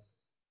and the RSS.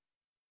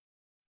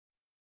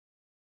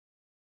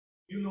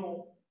 You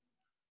know,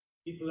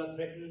 people are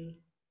threatened,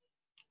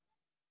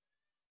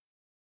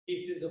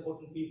 cases are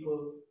put on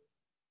people,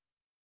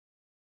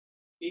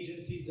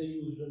 agencies are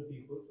used on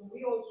people. So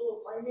we also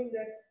are finding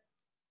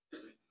that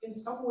in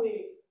some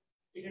way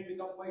it had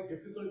become quite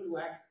difficult to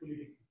act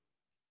politically.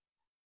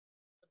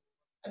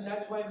 And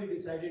that's why we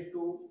decided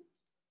to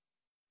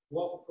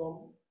walk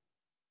from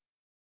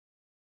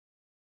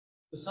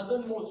the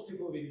southernmost tip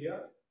of India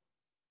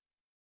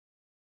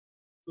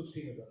to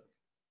Srinagar.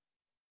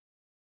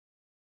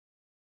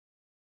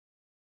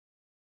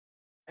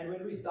 And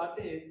when we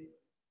started,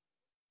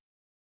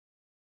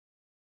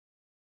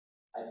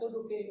 I thought,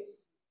 okay,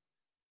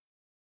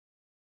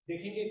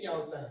 देखेंगे क्या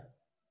होता है.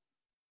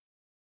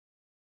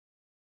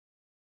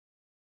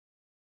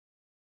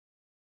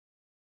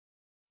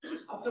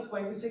 After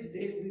 5 or 6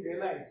 days, we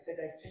realized that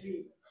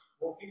actually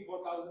walking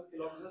 4,000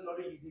 kilometers is not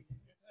an easy thing.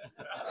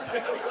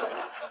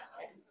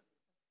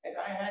 And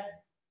I had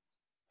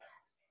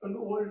an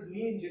old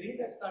knee injury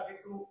that started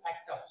to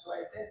act up. So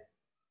I said,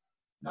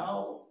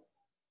 now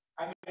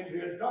I'm in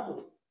real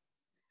trouble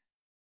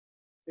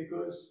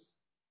because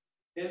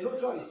there's no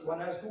choice.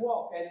 One has to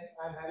walk, and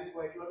I'm having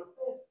quite a lot of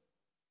pain.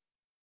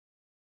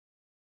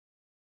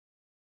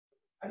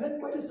 And then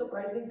quite a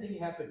surprising thing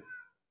happened,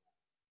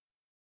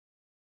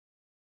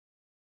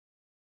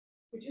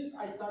 which is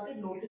I started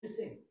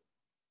noticing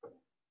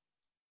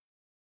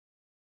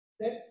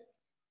that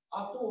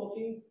after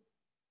walking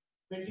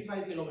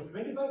 25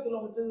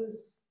 kilometers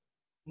is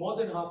more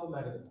than half a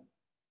marathon.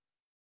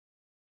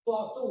 So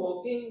after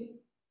walking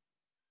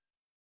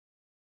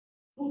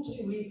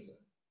 2-3 weeks,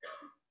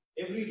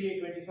 every day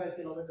 25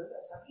 kilometers,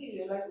 I suddenly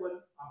realized, well,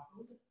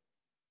 afterwards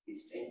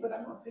it's strange, but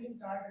I'm not feeling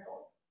tired at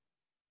all.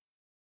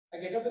 I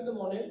get up in the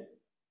morning,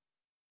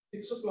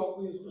 6 o'clock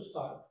we used to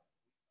start,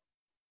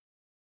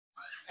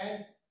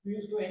 and we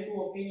used to end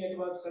walking at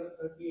about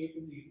 7:38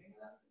 in the evening.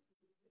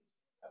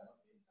 I'm not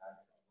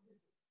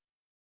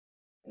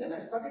And then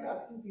I started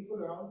asking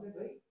people around that,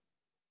 right?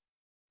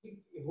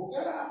 हो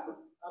क्या रहा है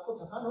आपको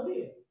थकान हो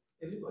रही है?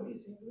 Everybody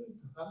is saying to me,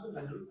 थकान तो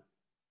लग रही है.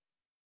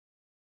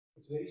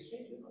 It's very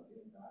strange, you know. So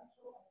I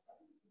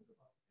started to think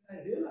about it, and I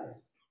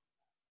realized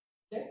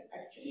that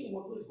actually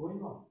what was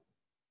going on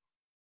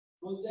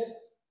was that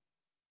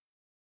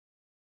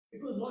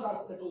it was not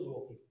us that was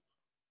walking.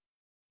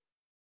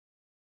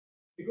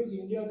 It was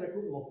India that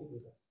was walking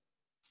with us.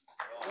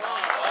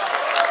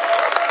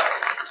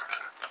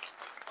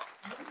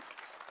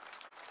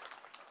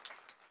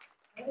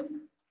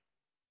 And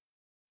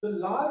the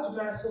large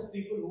mass of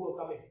people who were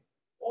coming,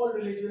 all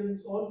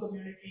religions, all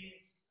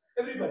communities,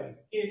 everybody,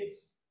 kids,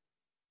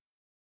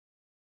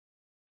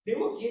 they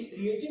were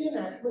creating an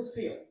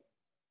atmosphere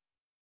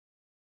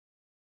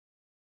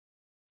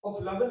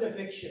of love and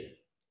affection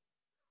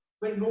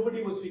when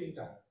nobody was feeling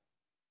tired.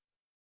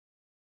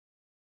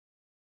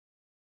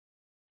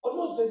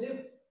 Almost as if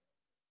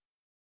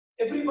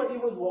everybody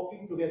was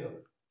walking together.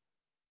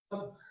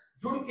 सब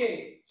जुड़ के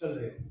चल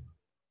रहे थे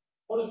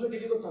और उसमें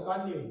किसी को थकान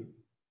नहीं हुई,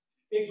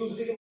 एक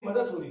दूसरे की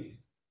मदद हो रही थी.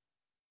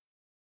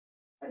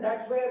 And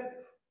that's where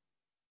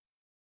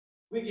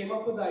we came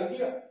up with the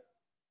idea.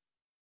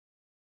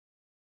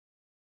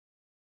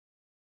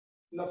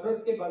 नफरत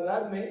के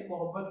बाजार में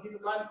मोहब्बत की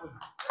दुकान खुली.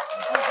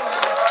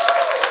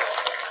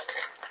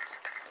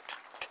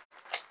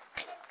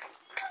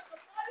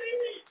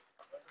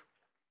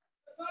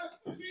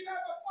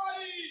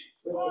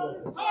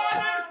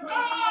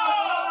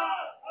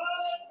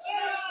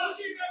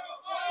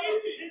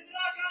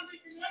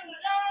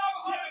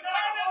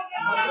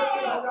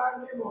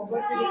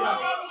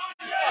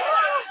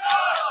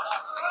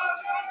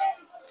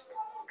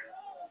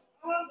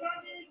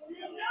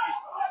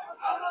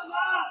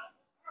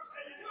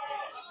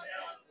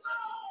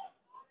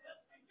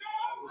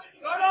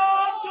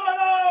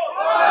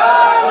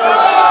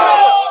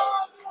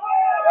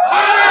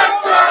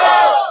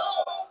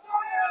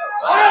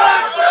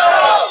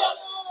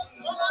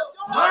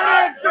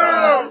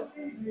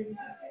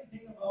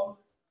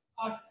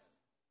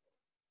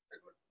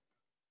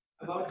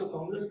 About the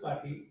Congress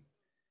party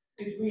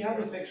is we have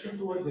affection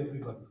towards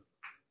everybody.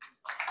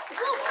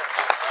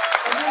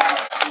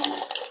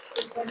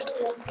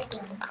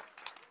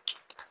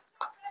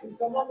 If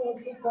someone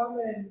wants to come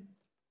and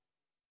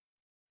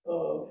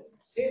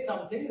say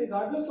something,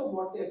 regardless of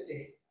what they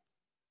say,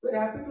 we're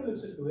happy to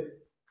listen to it.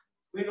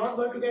 We're not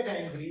going to get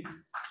angry.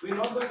 We're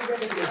not going to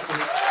get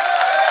aggressive.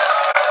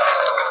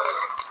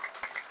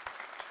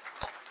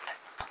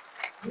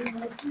 We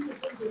mostly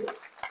listen to it.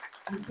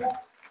 In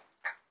fact,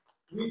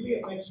 we'll be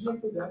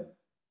affectionate to them,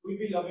 we'll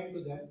be loving to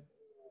them,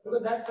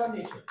 because that's our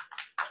nature.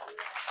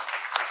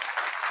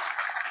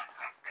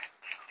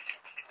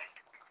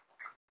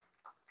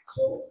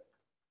 So,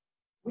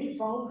 we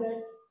found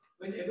that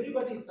when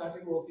everybody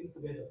started working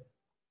together,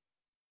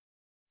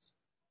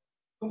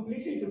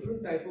 completely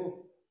different type of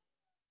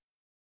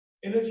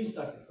energy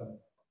started coming.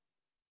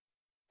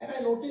 And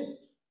I noticed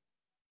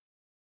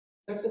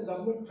that the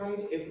government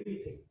tried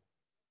everything.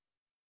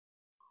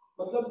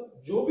 मतलब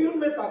जो भी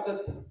उनमें ताकत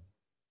थी,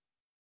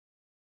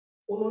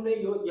 उन्होंने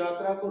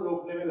यात्रा को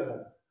रोकने में लगा.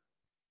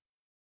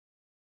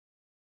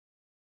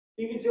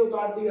 टीवी से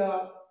उतार दिया,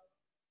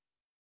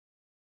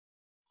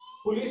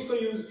 पुलिस को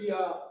यूज किया,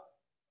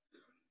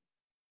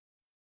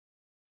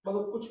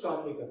 मतलब कुछ काम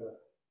नहीं कर रहा.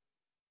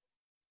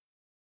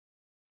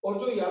 और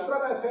जो यात्रा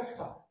का इफेक्ट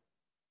था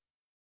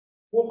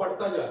वो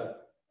बढ़ता जा रहा है.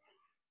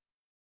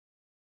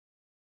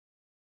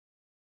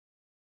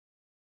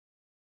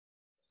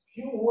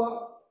 क्यों हुआ?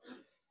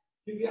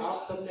 क्योंकि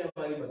आप सबने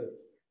हमारी मदद की.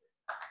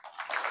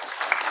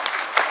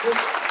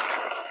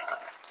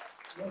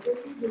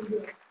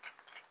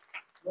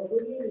 Not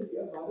only in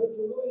India, Bharat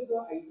Jodo is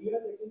an idea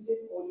that is in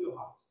all your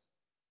hearts.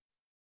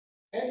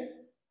 And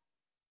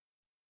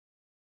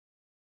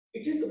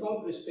it is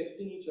about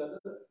respecting each other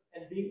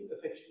and being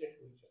affectionate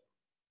to each other.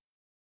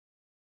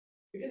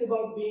 It is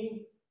about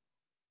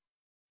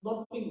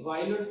not being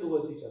violent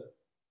towards each other,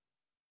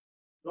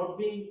 not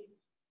being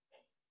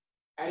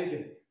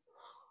arrogant.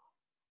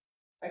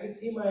 I can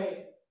see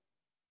my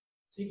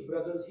Sikh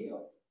brothers here.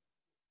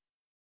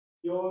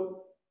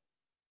 Your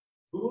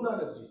Guru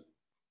Nanak Ji,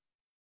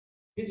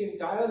 his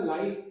entire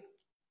life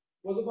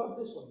was about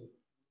this only.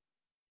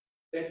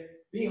 That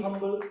be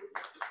humble,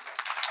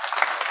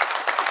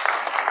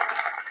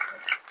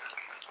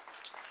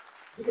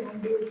 be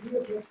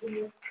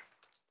affectionate,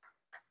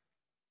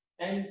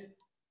 and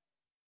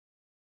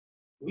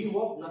we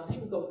walk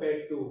nothing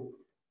compared to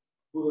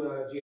Guru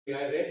Nanak Ji.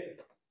 I read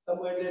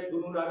somewhere that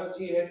Guru Nanak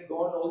Ji had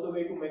gone all the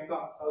way to Mecca,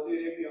 Saudi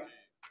Arabia.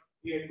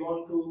 He had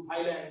gone to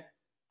Thailand.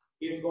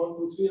 He had gone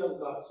to Sri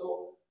Lanka.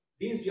 So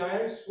these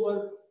giants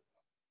were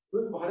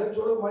doing Bharat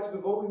Jodo much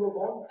before we were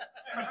born.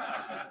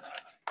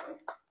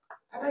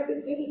 And I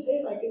can say the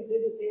same. I can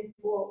say the same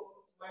for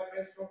my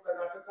friends from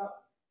Karnataka,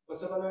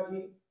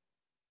 Basavanaji,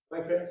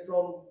 my friends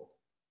from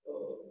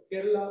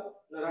Kerala,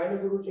 Narayana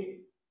Guruji.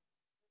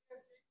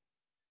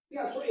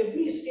 Yeah, so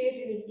every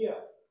state in India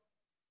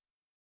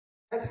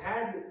has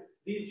had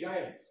these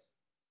giants.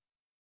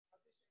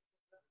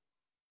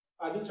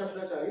 Adi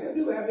Shankaracharya,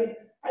 everywhere.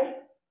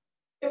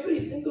 Every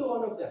single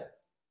one of them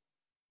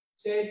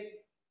said,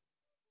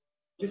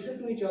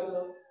 listen to each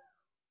other,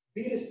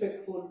 be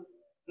respectful,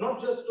 not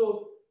just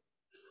of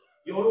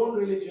your own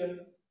religion,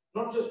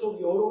 not just of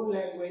your own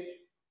language,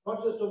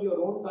 not just of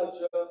your own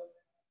culture.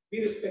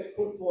 Be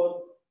respectful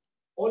for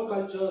all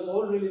cultures,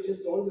 all religions,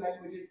 all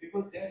languages,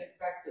 because they are in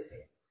fact the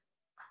same.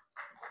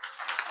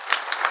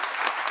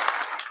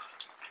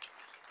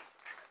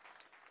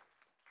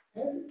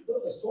 And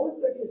the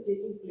assault that is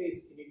taking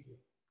place in India,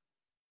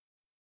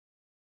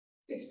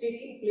 it's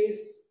taking place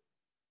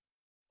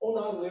on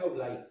our way of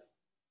life.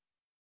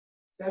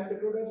 Sam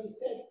Petroda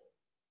said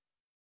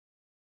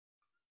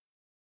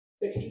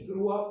that he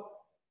grew up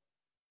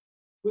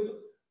with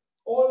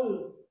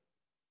all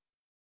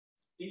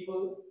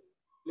people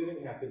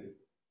living happily.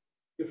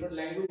 Different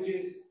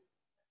languages,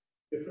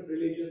 different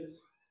religions.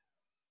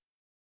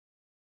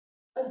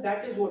 And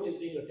that is what is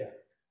being attacked.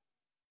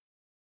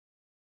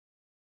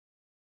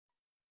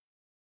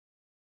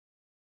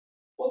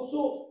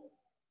 Also,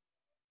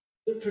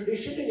 the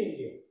tradition in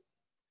India,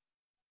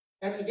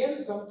 and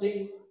again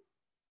something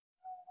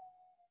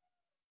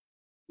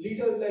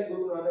leaders like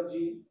Guru Nanak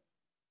Ji,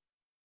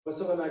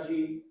 Basavana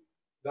Ji,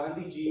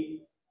 Gandhi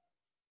Ji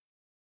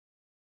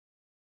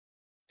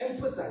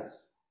emphasized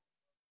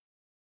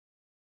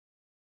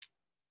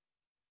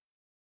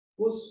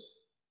was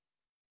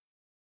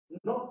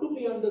not to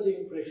be under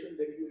the impression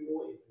that you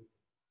know everything.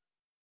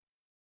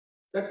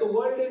 That the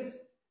world is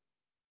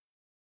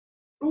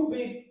too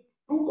big,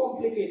 too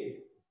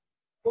complicated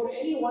for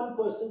any one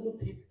person to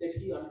think that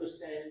he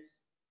understands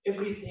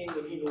everything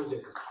and he knows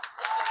everything.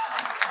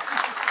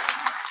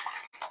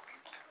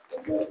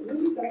 And so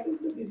really that is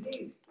the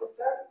disease.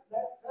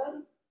 That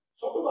Sam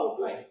sort of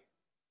outlined.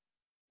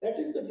 That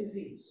is the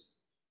disease.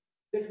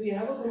 That we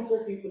have a group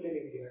of people in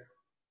India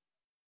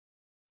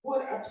who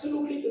are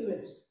absolutely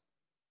convinced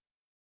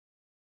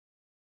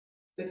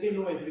that they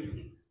know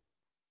everything.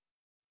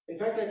 In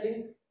fact, I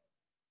think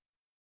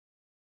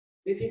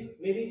they think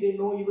maybe they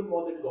know even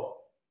more than God.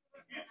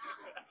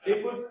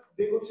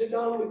 They could sit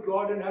down with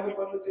God and have a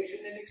conversation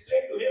and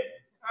explain to him,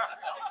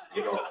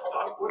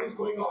 about what is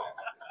going on.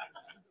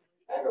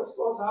 And of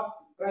course, our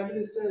Prime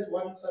Minister is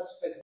one such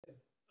president.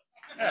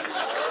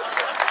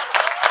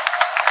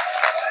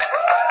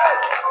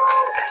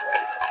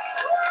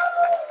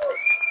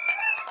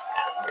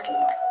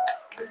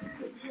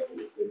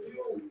 If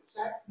you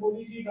sat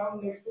Modi ji down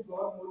next to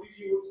God, Modi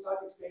ji would start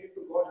explaining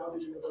to God how the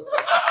universe is.